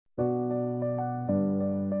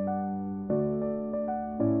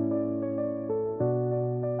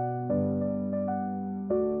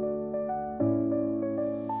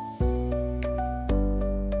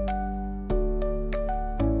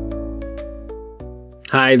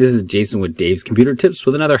Hi, this is Jason with Dave's Computer Tips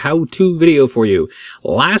with another how-to video for you.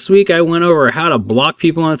 Last week I went over how to block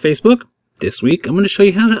people on Facebook. This week I'm going to show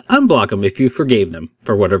you how to unblock them if you forgave them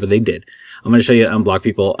for whatever they did. I'm going to show you how to unblock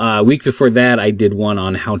people. A week before that I did one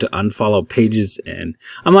on how to unfollow pages, and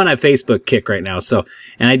I'm on a Facebook kick right now.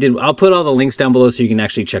 I'll put all the links down below so you can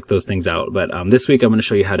actually check those things out. But this week I'm going to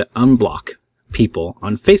show you how to unblock people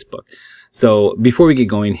on Facebook. So before we get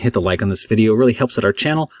going, hit the like on this video. It really helps out our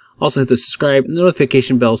channel. Also hit the subscribe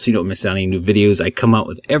notification bell so you don't miss out on any new videos I come out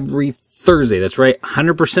with every Thursday. That's right,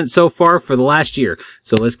 100% so far for the last year.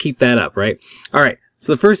 So let's keep that up, right? All right,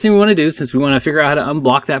 so the first thing we want to do, since we want to figure out how to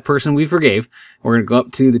unblock that person we forgave, we're going to go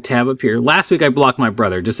up to the tab up here. Last week I blocked my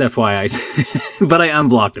brother, just FYI, but I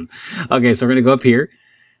unblocked him. Okay, so we're going to go up here.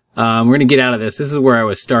 We're going to get out of this. This is where I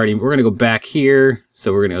was starting. We're going to go back here.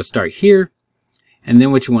 So we're going to go start here. And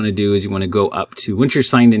then what you want to do is you want to go up to, once you're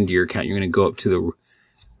signed into your account, you're going to go up to the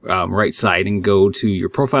right side and go to your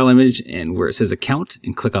profile image and where it says account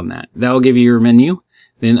and click on that. That will give you your menu.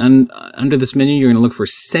 Then under this menu, you're going to look for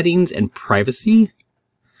settings and privacy.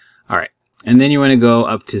 All right. And then you want to go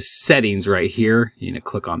up to settings right here. You're going to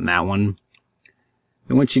click on that one.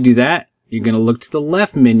 And once you do that, you're going to look to the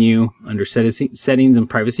left menu under settings and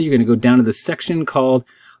privacy. You're going to go down to the section called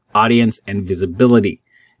audience and visibility.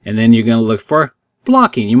 And then you're going to look for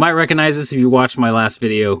blocking. You might recognize this if you watched my last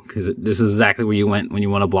video, because this is exactly where you went when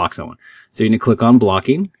you want to block someone. So you're going to click on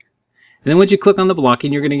blocking. And then once you click on the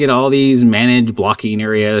blocking, you're going to get all these manage blocking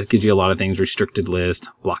area. It gives you a lot of things, restricted list,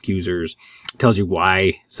 block users. It tells you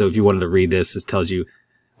why. So if you wanted to read this, it tells you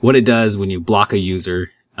what it does when you block a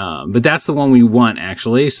user. But that's the one we want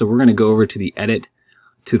actually. So we're going to go over to the edit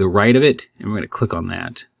to the right of it, and we're going to click on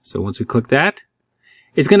that. So once we click that,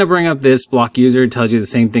 it's going to bring up this block user. It tells you the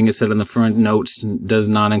same thing it said on the front notes. Does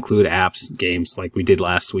not include apps, games like we did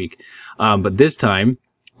last week. But this time,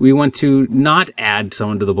 we want to not add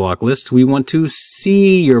someone to the block list. We want to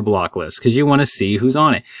see your block list because you want to see who's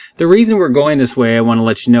on it. The reason we're going this way, I want to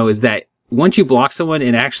let you know, is that once you block someone,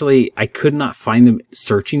 and actually I could not find them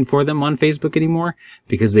searching for them on Facebook anymore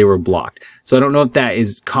because they were blocked. So I don't know if that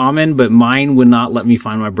is common, but mine would not let me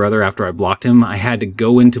find my brother after I blocked him. I had to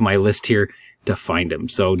go into my list here to find them.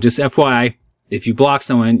 So just FYI, if you block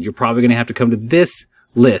someone, you're probably going to have to come to this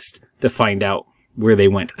list to find out where they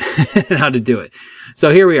went and how to do it.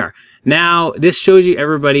 So here we are. Now, this shows you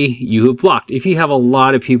everybody you have blocked. If you have a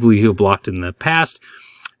lot of people you have blocked in the past,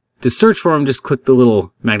 to search for them, just click the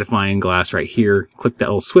little magnifying glass right here. Click that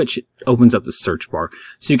little switch. It opens up the search bar.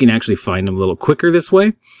 So you can actually find them a little quicker this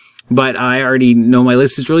way. But I already know my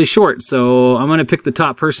list is really short, so I'm going to pick the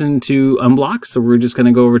top person to unblock. So we're just going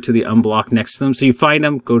to go over to the unblock next to them. So you find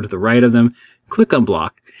them, go to the right of them, click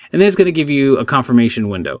unblock, and then it's going to give you a confirmation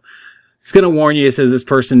window. It's going to warn you. It says this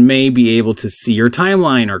person may be able to see your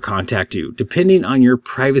timeline or contact you, depending on your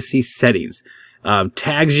privacy settings.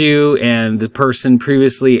 Tags you and the person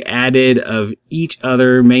previously added of each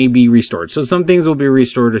other may be restored. So some things will be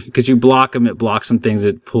restored because you block them. It blocks some things.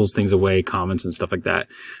 It pulls things away, comments and stuff like that.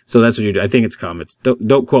 So that's what you do. I think it's comments.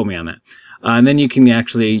 Don't quote me on that. And then you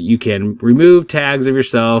can remove tags of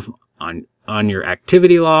yourself on your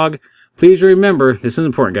activity log. Please remember, this is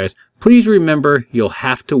important, guys. Please remember you'll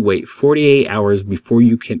have to wait 48 hours before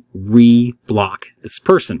you can re-block this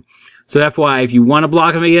person. So that's why if you want to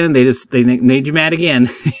block them again, they made you mad again,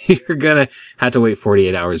 you're going to have to wait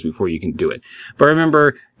 48 hours before you can do it. But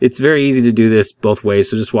remember, it's very easy to do this both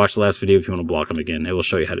ways. So just watch the last video if you want to block them again. It will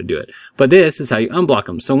show you how to do it. But this is how you unblock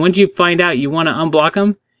them. So once you find out you want to unblock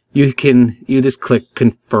them, you just click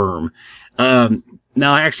confirm.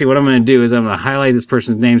 Now, actually, what I'm going to do is I'm going to highlight this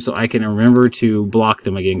person's name so I can remember to block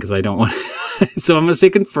them again because I don't want to. So I'm going to say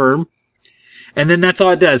confirm. And then that's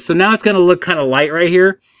all it does. So now it's going to look kind of light right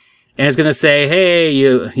here. And it's going to say, hey,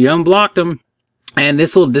 you unblocked them. And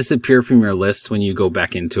this will disappear from your list when you go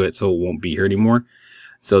back into it, so it won't be here anymore.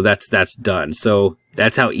 So that's done. So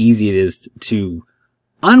that's how easy it is to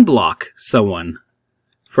unblock someone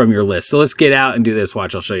from your list. So let's get out and do this.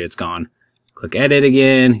 Watch, I'll show you it's gone. Click edit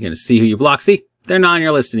again. You're going to see who you block. See, they're not on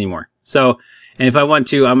your list anymore. So, and if I want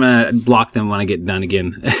to, I'm going to block them when I get done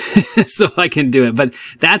again so I can do it. But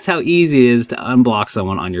that's how easy it is to unblock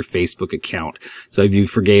someone on your Facebook account. So if you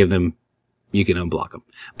forgave them, you can unblock them.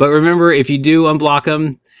 But remember, if you do unblock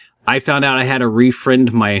them, I found out I had to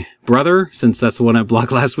refriend my brother since that's the one I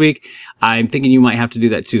blocked last week. I'm thinking you might have to do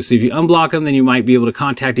that too. So if you unblock them, then you might be able to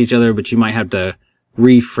contact each other, but you might have to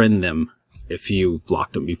refriend them if you've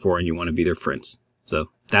blocked them before and you want to be their friends. So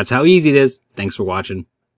that's how easy it is. Thanks for watching.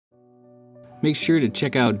 Make sure to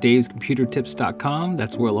check out Davescomputertips.com.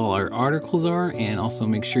 That's where all our articles are, and also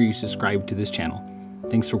make sure you subscribe to this channel.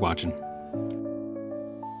 Thanks for watching.